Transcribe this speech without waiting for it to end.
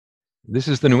This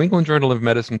is the New England Journal of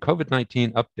Medicine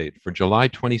COVID-19 update for July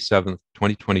 27th,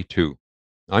 2022.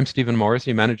 I'm Stephen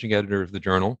Morrissey, managing editor of the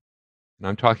journal, and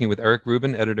I'm talking with Eric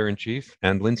Rubin, editor-in-chief,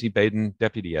 and Lindsey Baden,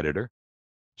 deputy editor.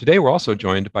 Today, we're also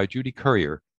joined by Judy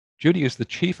Currier. Judy is the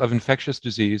chief of infectious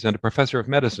disease and a professor of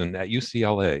medicine at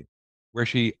UCLA, where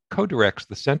she co-directs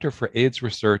the Center for AIDS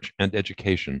Research and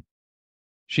Education.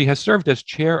 She has served as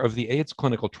chair of the AIDS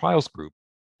Clinical Trials Group,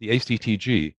 the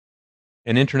ACTG,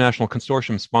 an international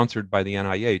consortium sponsored by the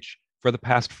NIH, for the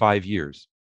past 5 years.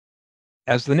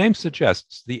 As the name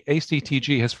suggests, the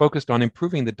ACTG has focused on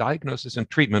improving the diagnosis and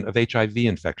treatment of HIV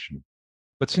infection.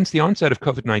 But since the onset of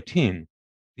COVID-19,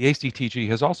 the ACTG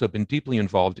has also been deeply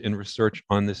involved in research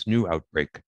on this new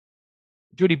outbreak.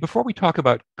 Judy, before we talk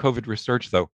about COVID research,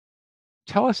 though,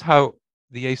 tell us how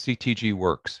the ACTG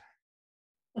works.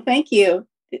 Well, thank you.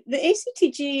 The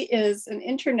ACTG is an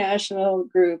international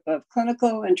group of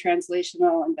clinical and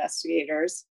translational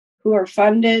investigators who are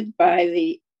funded by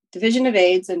the Division of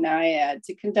AIDS and NIAID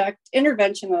to conduct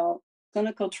interventional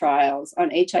clinical trials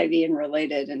on HIV and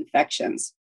related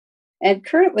infections. And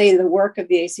currently, the work of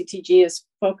the ACTG is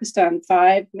focused on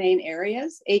 5 main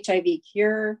areas: HIV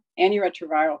cure,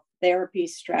 antiretroviral therapy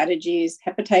strategies,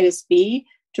 hepatitis B,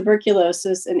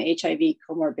 tuberculosis, and HIV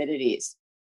comorbidities.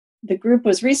 The group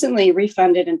was recently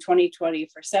refunded in 2020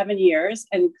 for 7 years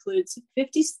and includes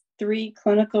 53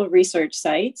 clinical research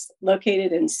sites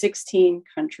located in 16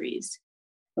 countries.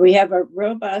 We have a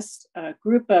robust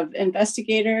group of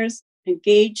investigators,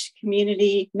 engaged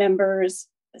community members,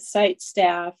 site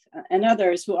staff, and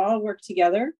others who all work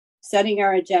together, setting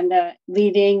our agenda,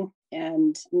 leading,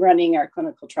 and running our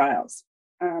clinical trials.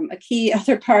 A key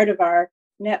other part of our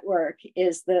network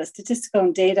is the Statistical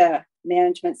and Data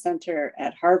Management Center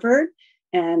at Harvard,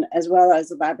 and as well as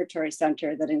a laboratory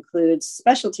center that includes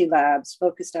specialty labs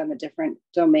focused on the different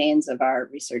domains of our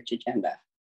research agenda.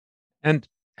 And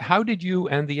how did you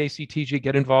and the ACTG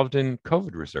get involved in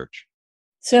COVID research?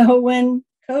 So when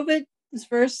COVID was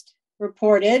first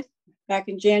reported back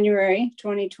in January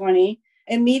 2020,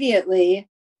 immediately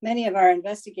many of our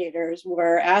investigators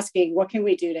were asking, what can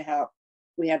we do to help?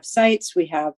 We have sites, we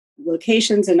have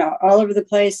locations and all over the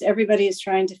place. Everybody is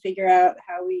trying to figure out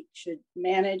how we should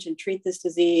manage and treat this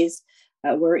disease.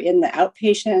 We're in the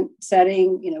outpatient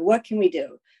setting. What can we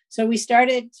do? So we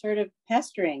started sort of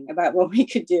pestering about what we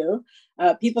could do.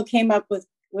 People came up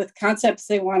with concepts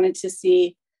they wanted to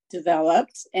see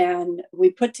developed, and we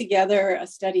put together a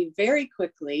study very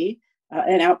quickly,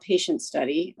 an outpatient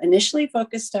study, initially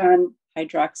focused on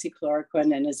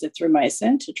hydroxychloroquine and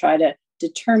azithromycin to try to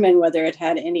determine whether it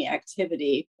had any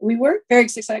activity. We weren't very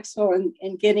successful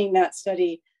in getting that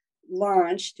study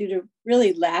launched due to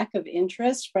really lack of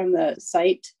interest from the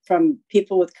site, from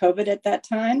people with COVID at that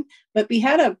time. But we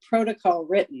had a protocol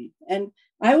written, and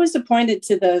I was appointed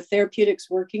to the therapeutics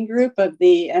working group of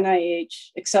the NIH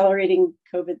Accelerating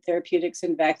COVID Therapeutics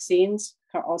and Vaccines,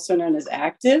 also known as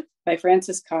ACTIVE, by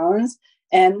Francis Collins.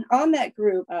 And on that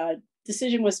group,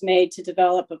 decision was made to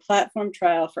develop a platform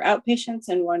trial for outpatients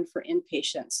and one for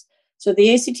inpatients. So the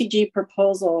ACTG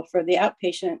proposal for the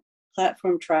outpatient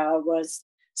platform trial was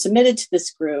submitted to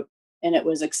this group, and it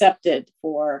was accepted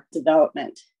for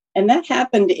development. And that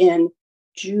happened in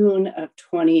June of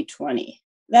 2020.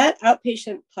 That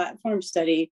outpatient platform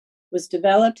study was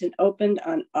developed and opened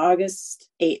on August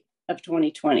 8th of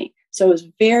 2020. So it was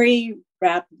very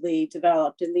rapidly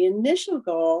developed. And the initial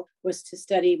goal was to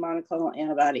study monoclonal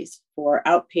antibodies for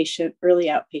early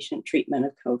outpatient treatment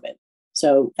of COVID.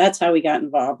 So that's how we got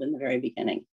involved in the very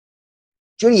beginning.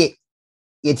 Judy,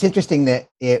 it's interesting that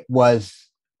it was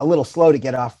a little slow to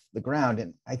get off the ground.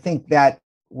 And I think that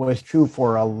was true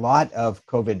for a lot of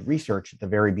COVID research at the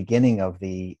very beginning of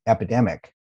the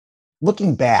epidemic.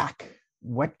 Looking back,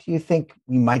 what do you think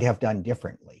we might have done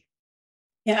differently?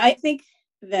 Yeah, I think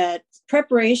that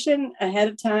preparation ahead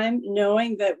of time,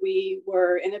 knowing that we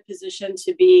were in a position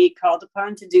to be called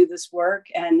upon to do this work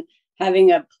and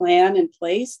having a plan in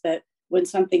place that when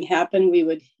something happened, we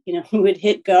would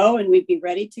hit go and we'd be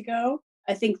ready to go.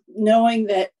 I think knowing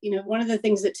that, one of the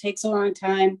things that takes a long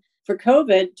time for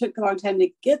COVID, took a long time to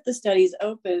get the studies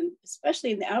open,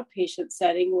 especially in the outpatient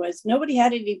setting, was nobody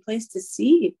had any place to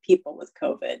see people with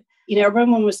COVID.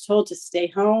 Everyone was told to stay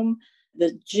home.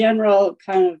 The general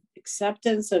kind of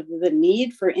acceptance of the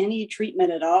need for any treatment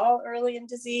at all early in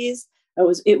disease,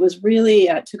 it was really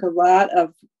took a lot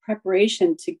of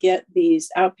preparation to get these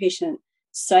outpatient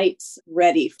sites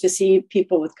ready to see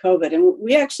people with COVID. And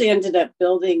we actually ended up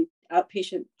building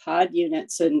outpatient pod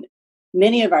units, and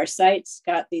many of our sites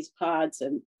got these pods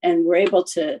and were able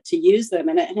to use them.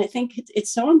 And I think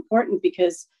it's so important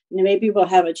because maybe we'll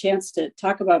have a chance to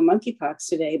talk about monkeypox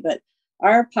today, but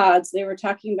our pods, they were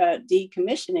talking about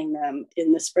decommissioning them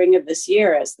in the spring of this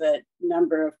year as the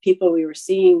number of people we were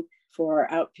seeing for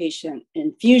outpatient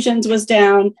infusions was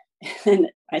down. And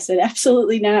I said,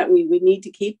 absolutely not. We need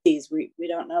to keep these. We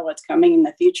don't know what's coming in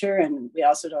the future. And we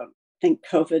also don't think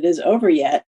COVID is over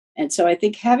yet. And so I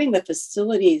think having the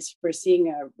facilities for seeing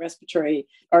a respiratory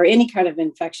or any kind of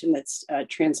infection that's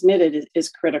transmitted is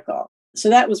critical. So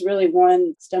that was really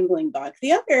one stumbling block.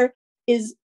 The other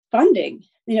is funding.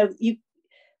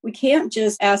 We can't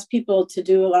just ask people to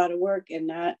do a lot of work and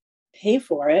not pay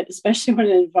for it, especially when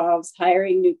it involves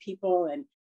hiring new people and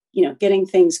getting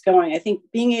things going. I think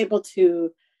being able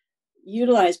to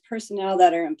utilize personnel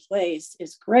that are in place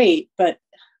is great, but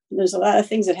there's a lot of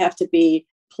things that have to be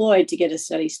deployed to get a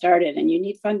study started, and you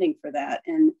need funding for that.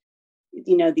 And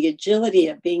the agility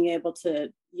of being able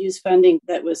to use funding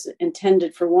that was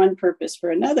intended for one purpose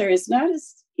for another is not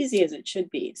as easy as it should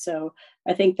be. So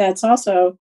I think that's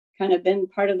also kind of been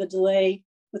part of the delay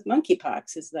with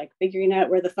monkeypox, is like figuring out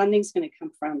where the funding's going to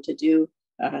come from to do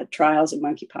trials of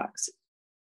monkeypox.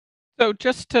 So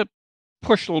just to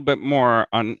push a little bit more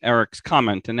on Eric's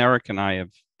comment, and Eric and I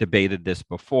have debated this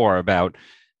before about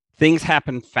things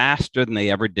happen faster than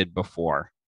they ever did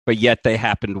before, but yet they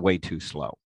happened way too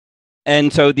slow.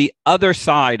 And so the other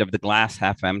side of the glass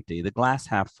half empty, the glass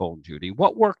half full, Judy,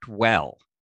 what worked well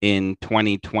in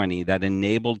 2020 that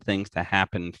enabled things to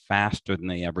happen faster than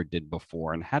they ever did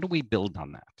before? And how do we build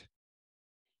on that?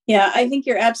 Yeah, I think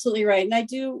you're absolutely right. And I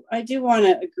do want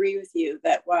to agree with you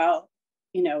that while,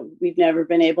 we've never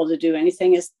been able to do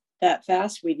anything that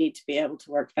fast, we need to be able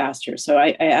to work faster. So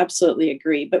I absolutely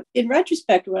agree. But in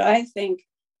retrospect, what I think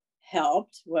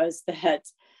helped was that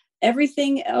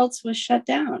everything else was shut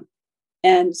down.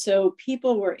 And so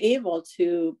people were able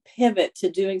to pivot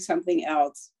to doing something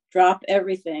else, drop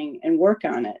everything and work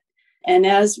on it. And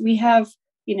as we have,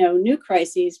 new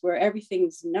crises where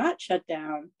everything's not shut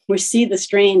down, we see the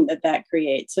strain that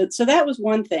creates. So that was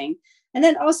one thing. And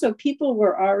then also people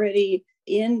were already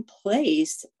in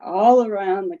place all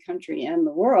around the country and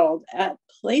the world at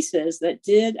places that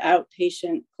did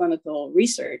outpatient clinical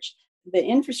research. The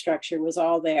infrastructure was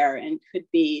all there and could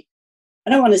be,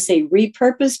 I don't want to say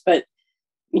repurposed, but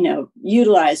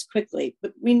utilized quickly.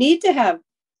 But we need to have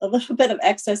a little bit of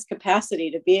excess capacity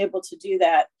to be able to do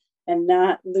that and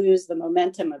not lose the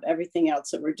momentum of everything else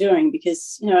that we're doing.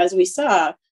 Because, as we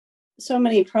saw, so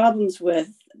many problems with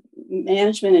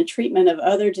management and treatment of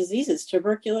other diseases,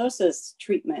 tuberculosis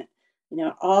treatment,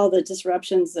 all the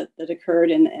disruptions that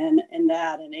occurred in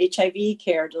that, and HIV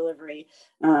care delivery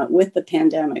with the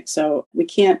pandemic. So we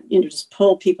can't, just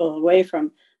pull people away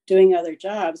from doing other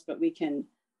jobs, but we can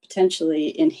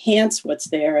potentially enhance what's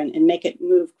there and make it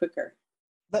move quicker.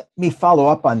 Let me follow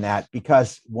up on that,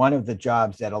 because one of the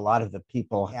jobs that a lot of the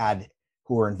people had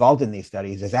who were involved in these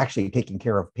studies is actually taking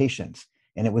care of patients.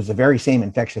 And it was the very same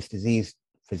infectious disease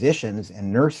physicians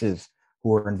and nurses who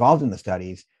were involved in the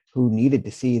studies who needed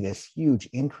to see this huge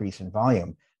increase in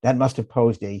volume. That must have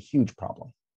posed a huge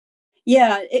problem.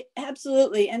 Yeah,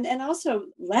 absolutely. And also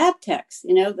lab techs,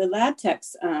 the lab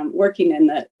techs working in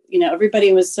the,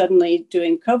 everybody was suddenly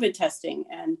doing COVID testing.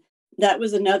 And that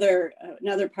was another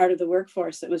part of the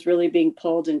workforce that was really being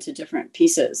pulled into different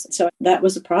pieces. So that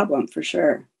was a problem for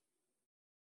sure.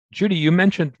 Judy, you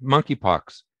mentioned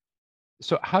monkeypox.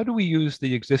 So how do we use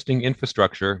the existing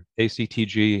infrastructure,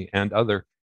 ACTG and other,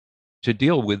 to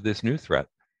deal with this new threat?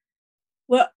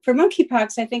 Well, for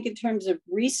monkeypox, I think in terms of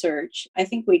research, I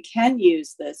think we can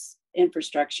use this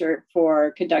infrastructure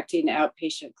for conducting an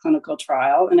outpatient clinical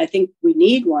trial. And I think we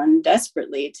need one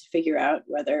desperately to figure out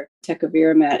whether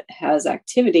tecovirimat has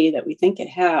activity that we think it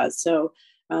has. So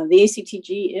the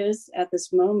ACTG is at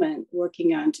this moment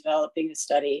working on developing a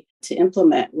study to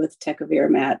implement with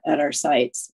tecovirimat at our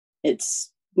sites.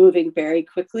 It's moving very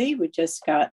quickly. We just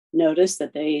got notice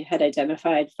that they had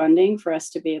identified funding for us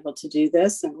to be able to do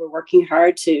this. And we're working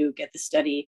hard to get the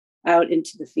study out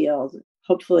into the field,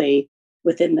 hopefully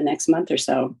within the next month or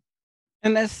so.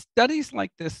 And as studies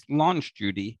like this launch,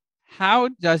 Judy, how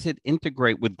does it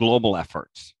integrate with global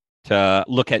efforts to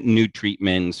look at new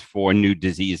treatments for new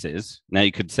diseases? Now,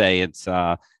 you could say it's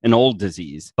an old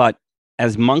disease, but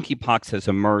as monkeypox has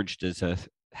emerged as a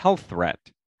health threat,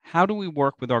 how do we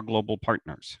work with our global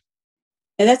partners?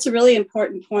 And that's a really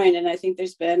important point. And I think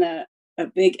there's been a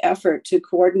big effort to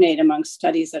coordinate among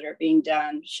studies that are being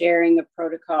done, sharing of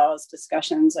protocols,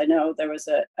 discussions. I know there was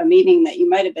a meeting that you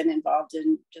might have been involved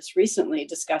in just recently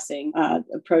discussing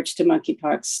approach to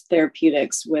monkeypox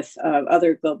therapeutics with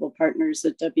other global partners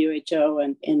at WHO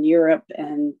and in Europe.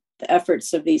 And the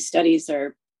efforts of these studies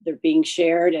they're being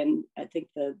shared. And I think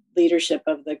the leadership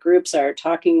of the groups are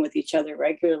talking with each other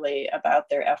regularly about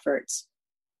their efforts.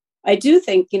 I do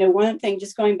think, one thing,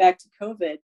 just going back to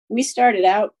COVID, we started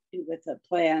out with a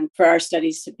plan for our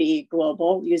studies to be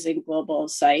global, using global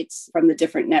sites from the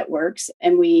different networks.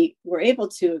 And we were able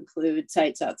to include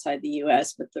sites outside the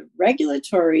US, but the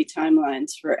regulatory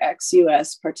timelines for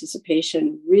ex-US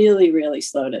participation really, really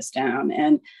slowed us down.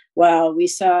 And while we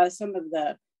saw some of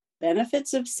the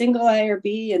benefits of single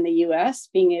IRB in the US,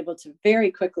 being able to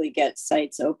very quickly get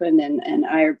sites open and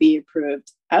IRB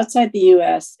approved, outside the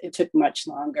US, it took much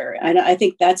longer. And I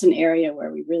think that's an area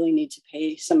where we really need to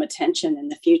pay some attention in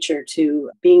the future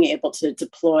to being able to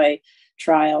deploy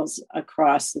trials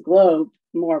across the globe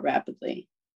more rapidly.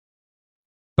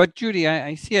 But Judy,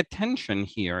 I see a tension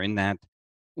here in that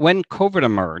when COVID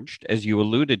emerged, as you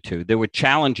alluded to, there were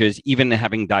challenges even in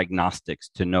having diagnostics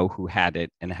to know who had it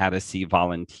and how to see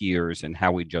volunteers and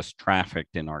how we just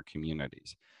trafficked in our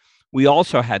communities. We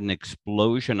also had an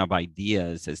explosion of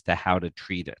ideas as to how to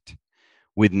treat it,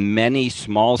 with many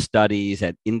small studies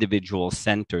at individual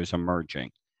centers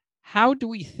emerging. How do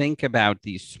we think about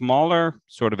these smaller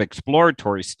sort of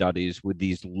exploratory studies with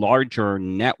these larger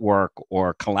network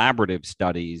or collaborative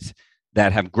studies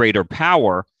that have greater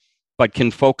power, but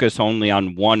can focus only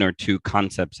on one or two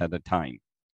concepts at a time?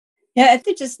 Yeah, I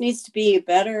think it just needs to be a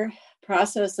better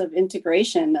process of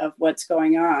integration of what's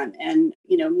going on and,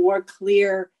 more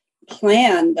clear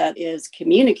plan that is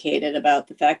communicated about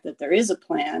the fact that there is a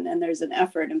plan and there's an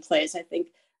effort in place. I think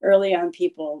early on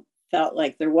people felt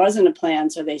like there wasn't a plan,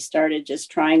 so they started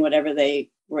just trying whatever they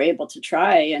were able to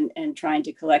try and trying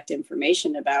to collect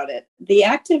information about it. The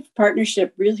active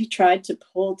partnership really tried to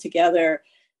pull together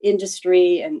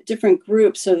industry and different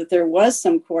groups so that there was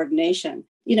some coordination.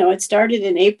 It started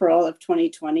in April of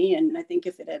 2020, and I think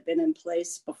if it had been in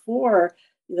place before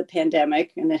the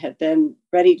pandemic and it had been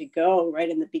ready to go right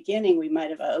in the beginning, we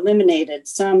might have eliminated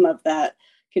some of that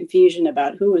confusion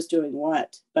about who was doing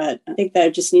what. But I think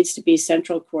there just needs to be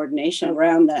central coordination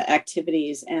around the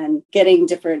activities and getting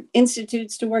different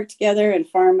institutes to work together and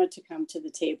pharma to come to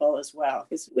the table as well.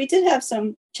 Because we did have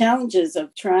some challenges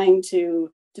of trying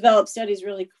to develop studies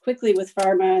really quickly with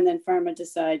pharma, and then pharma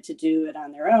decide to do it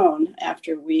on their own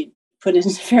after we put in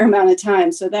a fair amount of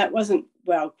time. So that wasn't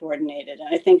well coordinated.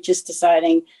 And I think just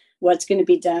deciding what's going to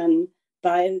be done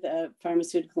by the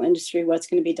pharmaceutical industry, what's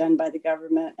going to be done by the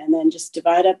government, and then just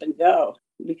divide up and go.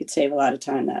 We could save a lot of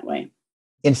time that way.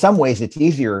 In some ways, it's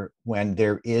easier when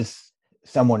there is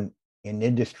someone in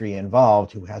industry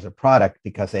involved who has a product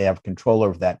because they have control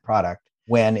over that product.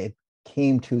 When it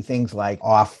came to things like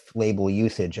off-label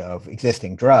usage of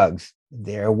existing drugs,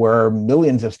 there were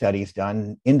millions of studies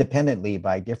done independently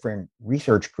by different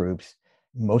research groups,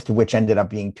 most of which ended up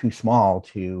being too small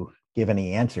to give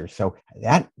any answers. So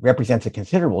that represents a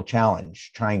considerable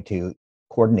challenge, trying to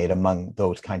coordinate among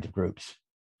those kinds of groups.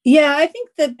 Yeah, I think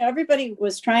that everybody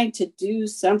was trying to do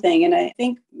something. And I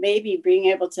think maybe being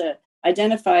able to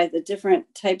identify the different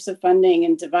types of funding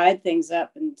and divide things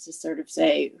up and to sort of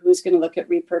say who's going to look at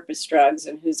repurposed drugs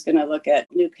and who's going to look at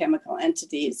new chemical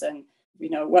entities and,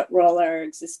 what role are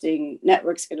existing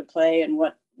networks going to play and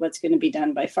what's going to be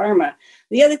done by pharma.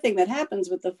 The other thing that happens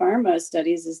with the pharma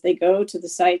studies is they go to the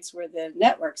sites where the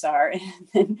networks are,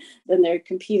 and then they're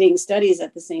competing studies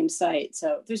at the same site.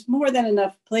 So there's more than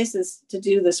enough places to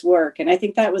do this work. And I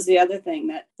think that was the other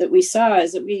thing that we saw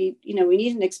is that we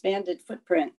need an expanded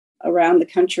footprint around the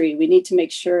country. We need to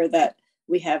make sure that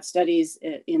we have studies,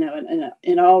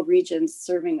 in all regions,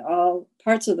 serving all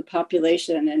parts of the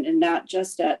population, and not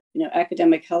just at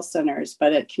academic health centers,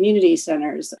 but at community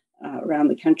centers around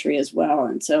the country as well.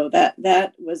 And so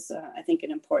that was, I think,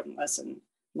 an important lesson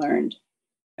learned.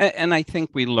 And I think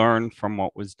we learned from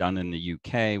what was done in the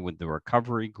UK with the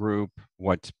recovery group,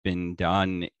 what's been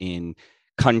done in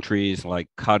countries like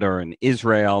Qatar and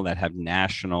Israel that have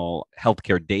national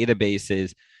healthcare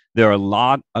databases. There are a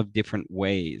lot of different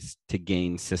ways to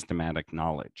gain systematic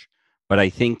knowledge. But I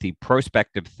think the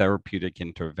prospective therapeutic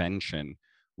intervention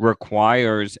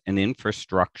requires an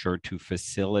infrastructure to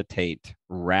facilitate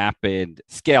rapid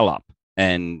scale up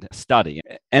and study.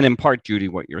 And in part, Judy,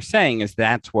 what you're saying is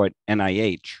that's what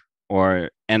NIH or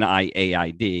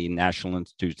NIAID, National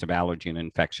Institutes of Allergy and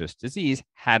Infectious Disease,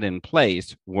 had in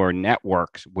place were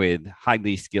networks with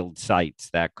highly skilled sites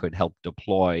that could help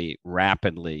deploy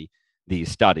rapidly these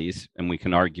studies. And we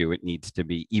can argue it needs to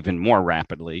be even more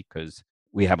rapidly because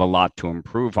we have a lot to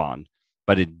improve on,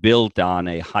 but it built on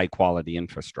a high quality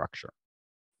infrastructure.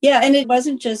 Yeah, and it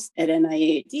wasn't just at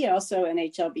NIAID, also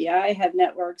NHLBI had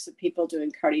networks of people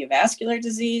doing cardiovascular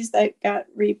disease that got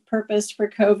repurposed for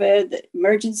COVID, the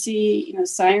emergency,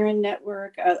 Siren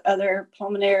network, other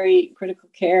pulmonary critical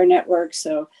care networks.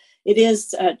 So it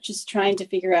is just trying to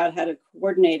figure out how to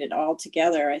coordinate it all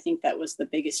together. I think that was the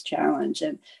biggest challenge.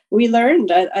 And we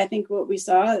learned, I think what we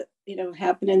saw,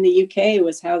 happen in the UK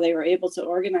was how they were able to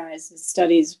organize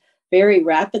studies very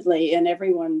rapidly and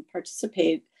everyone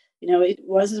participate. It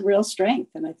was a real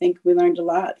strength. And I think we learned a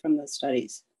lot from those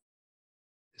studies.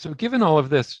 So given all of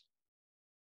this,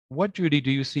 what, Judy,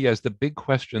 do you see as the big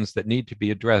questions that need to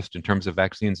be addressed in terms of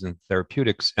vaccines and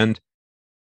therapeutics? And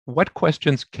what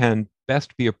questions can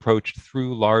best be approached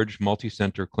through large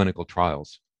multi-center clinical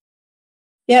trials?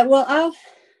 Yeah, well,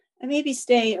 I maybe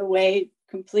stay away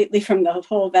completely from the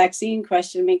whole vaccine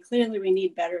question. I mean, clearly we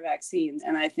need better vaccines.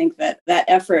 And I think that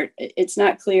effort, it's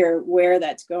not clear where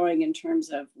that's going in terms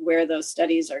of where those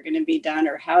studies are going to be done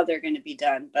or how they're going to be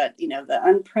done. But, the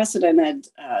unprecedented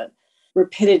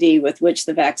rapidity with which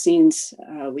the vaccines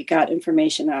we got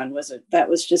information on that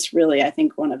was just really, I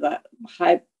think, one of the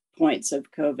high points of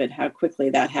COVID, how quickly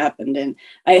that happened. And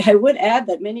I would add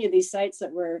that many of these sites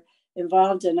that were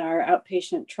involved in our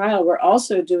outpatient trial were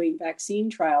also doing vaccine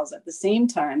trials at the same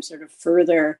time, sort of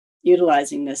further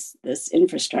utilizing this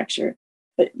infrastructure.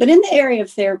 But in the area of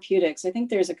therapeutics, I think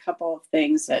there's a couple of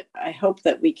things that I hope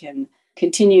that we can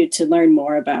continue to learn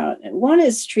more about. And one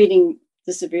is treating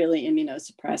the severely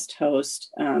immunosuppressed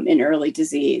host in early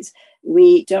disease.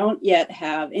 We don't yet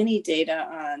have any data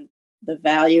on the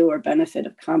value or benefit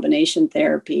of combination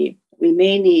therapy. We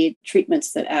may need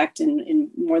treatments that act in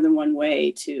more than one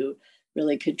way to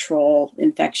really control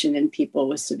infection in people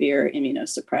with severe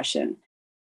immunosuppression.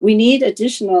 We need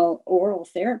additional oral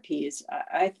therapies,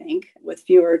 I think, with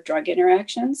fewer drug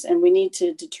interactions, and we need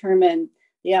to determine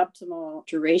the optimal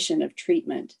duration of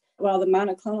treatment. While the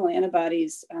monoclonal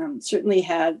antibodies certainly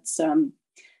had some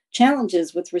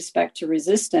challenges with respect to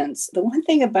resistance, the one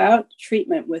thing about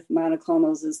treatment with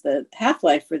monoclonals is the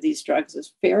half-life for these drugs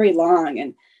is very long.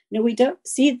 And we don't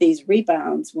see these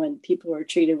rebounds when people are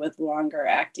treated with longer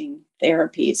acting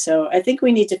therapy. So I think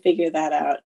we need to figure that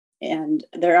out. And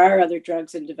there are other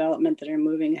drugs in development that are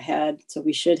moving ahead. So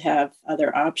we should have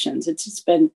other options. It's just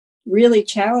been really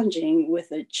challenging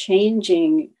with a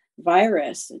changing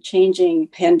virus, a changing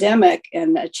pandemic,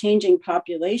 and a changing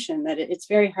population that it's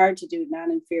very hard to do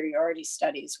non-inferiority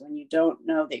studies when you don't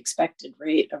know the expected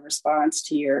rate of response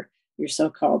to your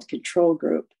so-called control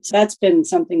group. So that's been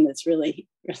something that's really,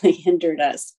 really hindered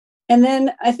us. And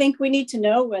then I think we need to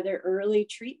know whether early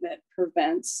treatment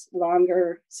prevents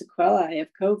longer sequelae of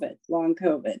COVID, long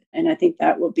COVID. And I think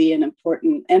that will be an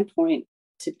important endpoint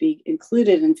to be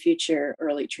included in future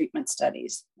early treatment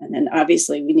studies. And then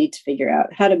obviously we need to figure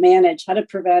out how to manage, how to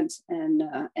prevent and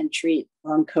treat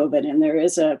long COVID. And there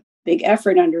is a big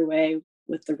effort underway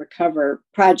with the Recover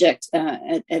project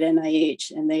at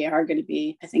NIH. And they are going to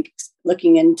be, I think,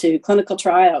 looking into clinical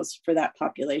trials for that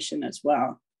population as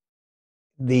well.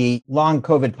 The long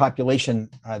COVID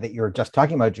population that you're just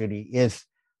talking about, Judy, is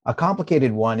a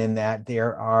complicated one in that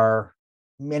there are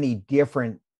many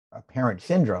different apparent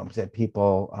syndromes that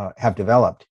people have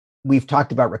developed. We've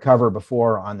talked about Recover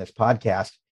before on this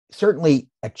podcast. Certainly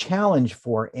a challenge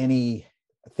for any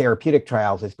therapeutic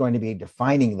trials is going to be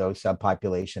defining those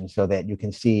subpopulations so that you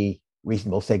can see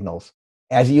reasonable signals.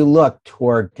 As you look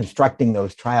toward constructing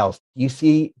those trials, do you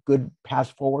see good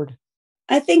paths forward?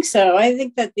 I think so. I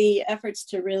think that the efforts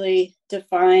to really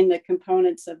define the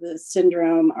components of the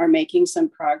syndrome are making some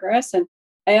progress. And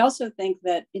I also think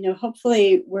that,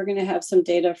 hopefully we're going to have some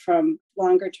data from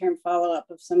longer term follow-up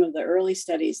of some of the early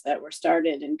studies that were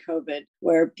started in COVID,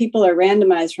 where people are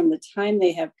randomized from the time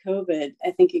they have COVID.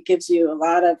 I think it gives you a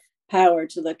lot of power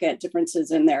to look at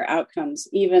differences in their outcomes,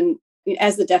 even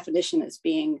as the definition is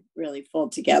being really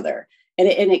pulled together. And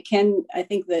it can, I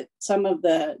think that some of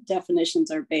the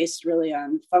definitions are based really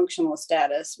on functional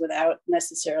status without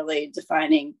necessarily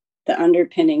defining the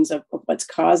underpinnings of what's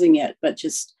causing it, but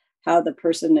just how the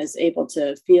person is able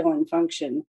to feel and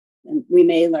function. And we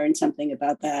may learn something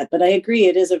about that. But I agree,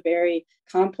 it is a very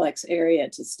complex area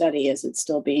to study as it's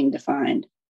still being defined.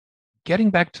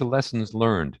 Getting back to lessons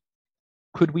learned,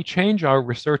 could we change our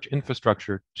research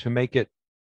infrastructure to make it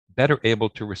better able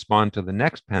to respond to the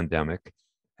next pandemic?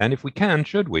 And if we can,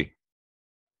 should we?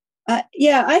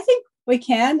 Yeah, I think we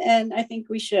can, and I think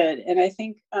we should. And I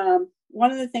think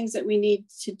one of the things that we need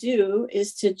to do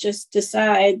is to just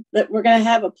decide that we're going to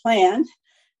have a plan,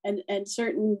 and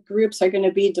certain groups are going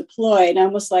to be deployed,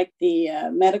 almost like the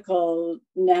medical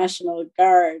National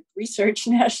Guard, research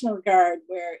National Guard,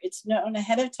 where it's known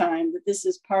ahead of time that this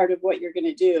is part of what you're going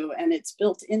to do, and it's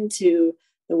built into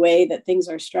the way that things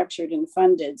are structured and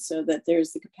funded so that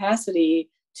there's the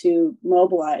capacity to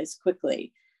mobilize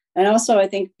quickly. And also, I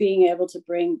think being able to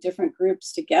bring different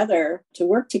groups together to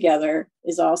work together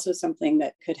is also something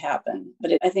that could happen.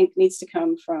 But I think needs to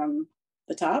come from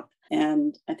the top.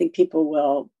 And I think people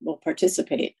will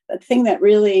participate. The thing that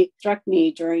really struck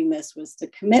me during this was the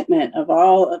commitment of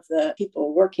all of the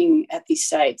people working at these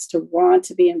sites to want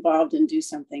to be involved and do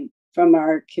something, from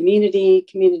our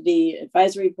community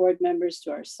advisory board members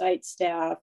to our site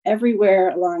staff, everywhere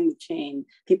along the chain,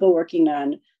 people working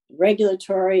on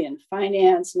regulatory and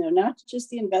finance, not just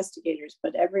the investigators,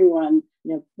 but everyone,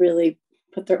 really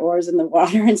put their oars in the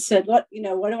water and said, what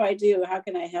do I do? How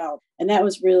can I help? And that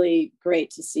was really great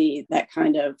to see, that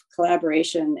kind of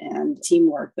collaboration and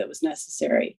teamwork that was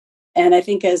necessary. And I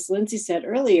think, as Lindsey said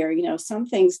earlier, some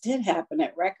things did happen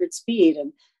at record speed.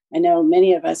 And I know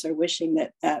many of us are wishing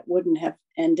that wouldn't have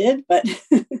ended, but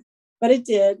but it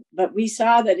did. But we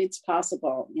saw that it's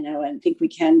possible, and think we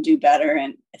can do better.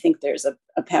 And I think there's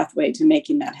a pathway to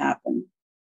making that happen.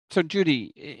 So,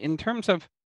 Judy, in terms of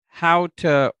how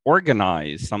to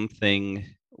organize something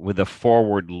with a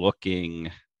forward-looking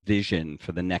vision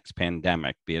for the next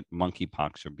pandemic, be it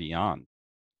monkeypox or beyond,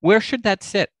 where should that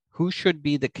sit? Who should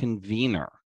be the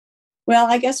convener? Well,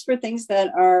 I guess for things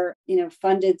that are,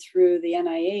 funded through the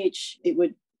NIH, it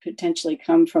would potentially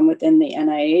come from within the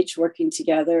NIH, working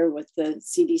together with the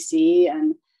CDC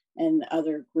and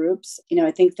other groups.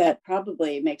 I think that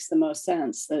probably makes the most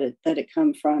sense that it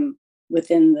come from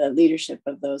within the leadership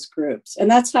of those groups. And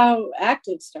that's how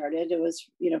Active started. It was,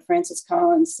 Francis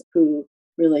Collins who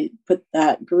really put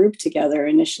that group together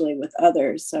initially with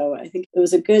others. So I think it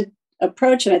was a good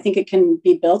approach, and I think it can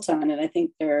be built on. And I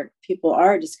think people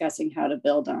are discussing how to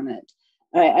build on it.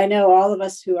 I know all of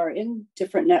us who are in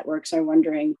different networks are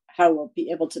wondering how we'll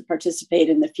be able to participate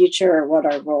in the future or what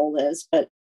our role is. But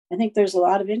I think there's a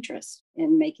lot of interest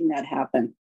in making that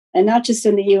happen, and not just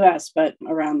in the US, but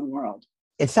around the world.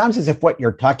 It sounds as if what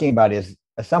you're talking about is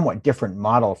a somewhat different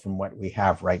model from what we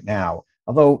have right now,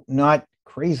 although not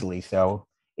crazily so.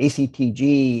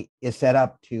 ACTG is set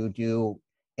up to do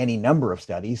any number of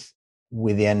studies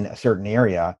within a certain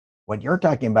area. What you're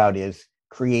talking about is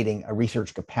creating a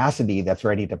research capacity that's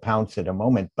ready to pounce at a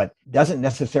moment, but doesn't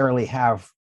necessarily have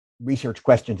research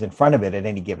questions in front of it at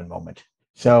any given moment.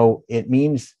 So it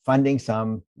means funding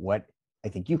some, what I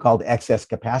think you called excess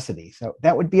capacity. So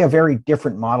that would be a very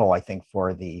different model, I think,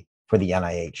 for the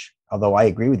NIH. Although I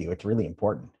agree with you, it's really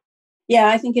important. Yeah,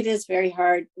 I think it is very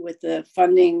hard with the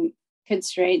funding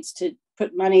constraints to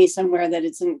put money somewhere that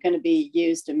isn't going to be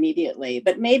used immediately.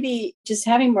 But maybe just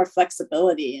having more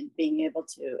flexibility and being able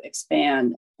to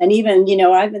expand. And even,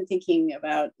 I've been thinking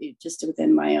about just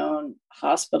within my own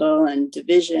hospital and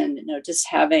division, just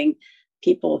having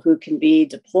people who can be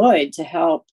deployed to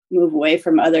help move away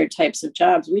from other types of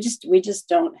jobs. We just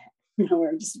don't, we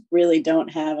just really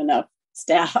don't have enough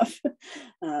staff.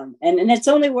 And it's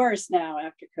only worse now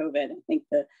after COVID. I think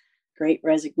the Great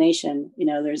Resignation,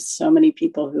 there's so many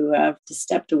people who have just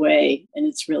stepped away, and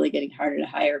it's really getting harder to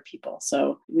hire people.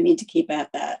 So we need to keep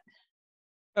at that.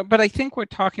 But I think we're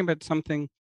talking about something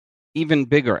even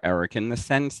bigger, Eric, in the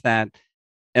sense that,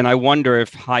 and I wonder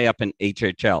if high up in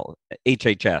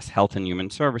HHS, Health and Human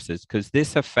Services, because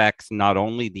this affects not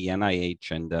only the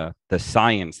NIH and the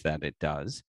science that it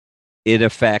does, it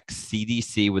affects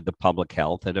CDC with the public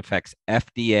health, it affects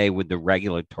FDA with the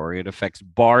regulatory, it affects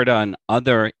BARDA and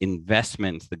other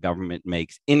investments the government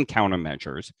makes in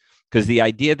countermeasures, because the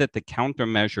idea that the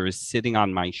countermeasure is sitting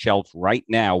on my shelf right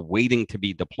now waiting to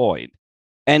be deployed.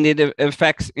 And it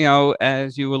affects,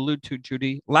 as you allude to,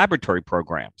 Judy, laboratory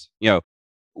programs.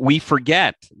 We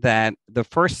forget that the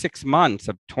first 6 months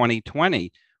of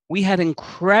 2020, we had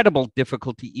incredible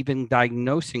difficulty even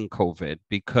diagnosing COVID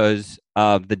because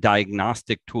of the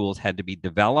diagnostic tools had to be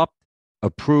developed,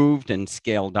 approved, and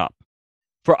scaled up.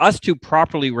 For us to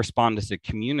properly respond as a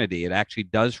community, it actually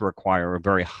does require a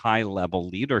very high-level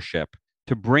leadership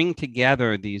to bring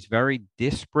together these very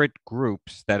disparate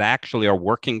groups that actually are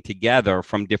working together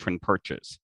from different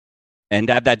perches and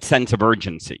have that sense of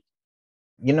urgency.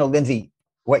 Lindsey,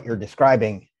 what you're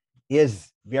describing is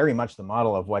very much the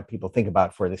model of what people think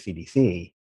about for the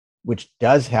CDC, which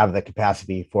does have the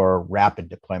capacity for rapid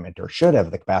deployment, or should have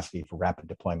the capacity for rapid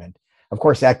deployment. Of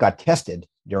course, that got tested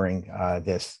during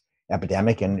this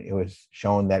epidemic, and it was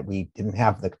shown that we didn't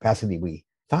have the capacity we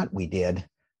thought we did,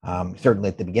 certainly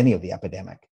at the beginning of the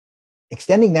epidemic.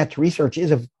 Extending that to research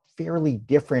is a fairly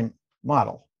different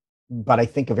model, but I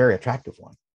think a very attractive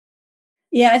one.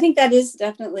 Yeah, I think that is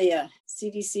definitely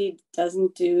CDC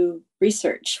doesn't do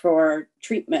research for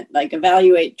treatment, like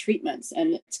evaluate treatments.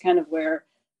 And it's kind of where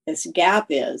this gap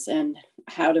is, and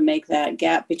how to make that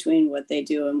gap between what they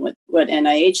do and what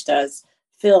NIH does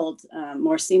filled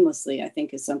more seamlessly, I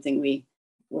think is something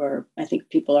I think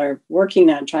people are working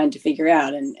on trying to figure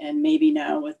out. And maybe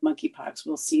now with monkeypox,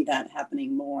 we'll see that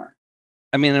happening more.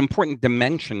 I mean, an important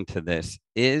dimension to this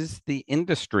is the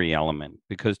industry element,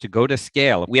 because to go to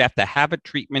scale, we have to have a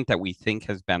treatment that we think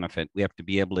has benefit. We have to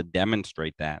be able to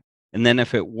demonstrate that. And then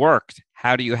if it works,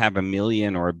 how do you have 1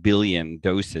 million or 1 billion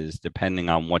doses, depending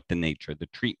on what the nature of the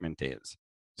treatment is?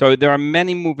 So there are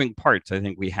many moving parts I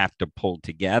think we have to pull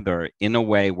together in a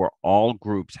way where all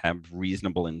groups have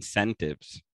reasonable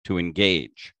incentives to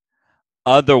engage.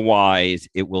 Otherwise,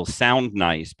 it will sound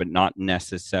nice, but not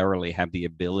necessarily have the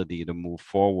ability to move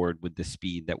forward with the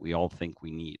speed that we all think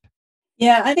we need.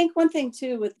 Yeah, I think one thing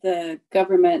too with the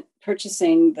government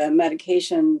purchasing the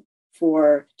medication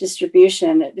for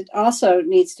distribution, it also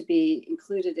needs to be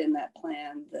included in that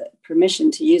plan, the permission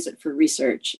to use it for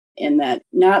research, in that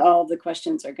not all of the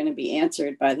questions are going to be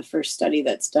answered by the first study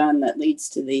that's done that leads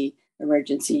to the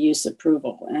emergency use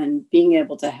approval. And being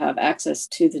able to have access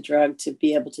to the drug to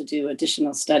be able to do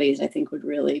additional studies, I think would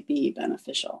really be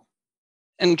beneficial.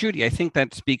 And Judy, I think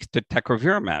that speaks to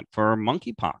tecovirimat for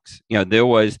monkeypox. There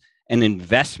was an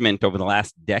investment over the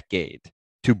last decade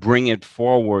to bring it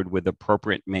forward with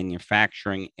appropriate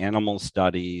manufacturing, animal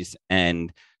studies,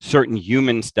 and certain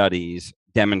human studies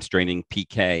demonstrating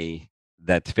PK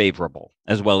that's favorable,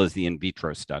 as well as the in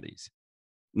vitro studies.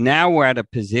 Now we're at a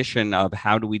position of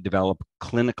how do we develop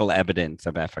clinical evidence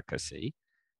of efficacy?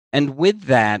 And with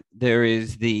that, there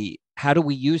is the how do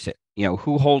we use it?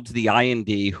 Who holds the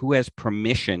IND? Who has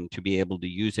permission to be able to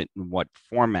use it in what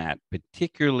format,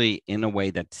 particularly in a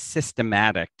way that's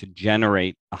systematic to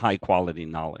generate a high quality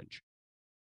knowledge?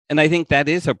 And I think that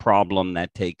is a problem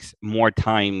that takes more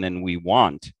time than we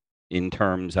want in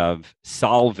terms of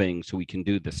solving so we can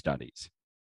do the studies.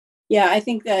 Yeah, I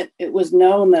think that it was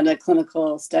known that a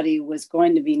clinical study was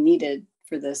going to be needed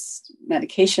for this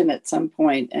medication at some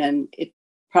point, and it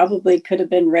probably could have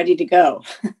been ready to go.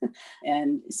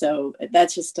 And so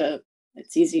that's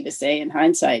it's easy to say in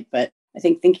hindsight, but I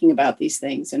think thinking about these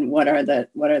things and what are the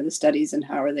studies and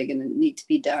how are they going to need to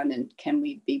be done, and can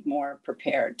we be more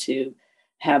prepared to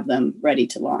have them ready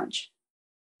to launch?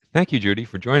 Thank you, Judy,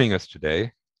 for joining us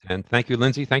today. And thank you,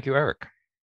 Lindsey. Thank you, Eric.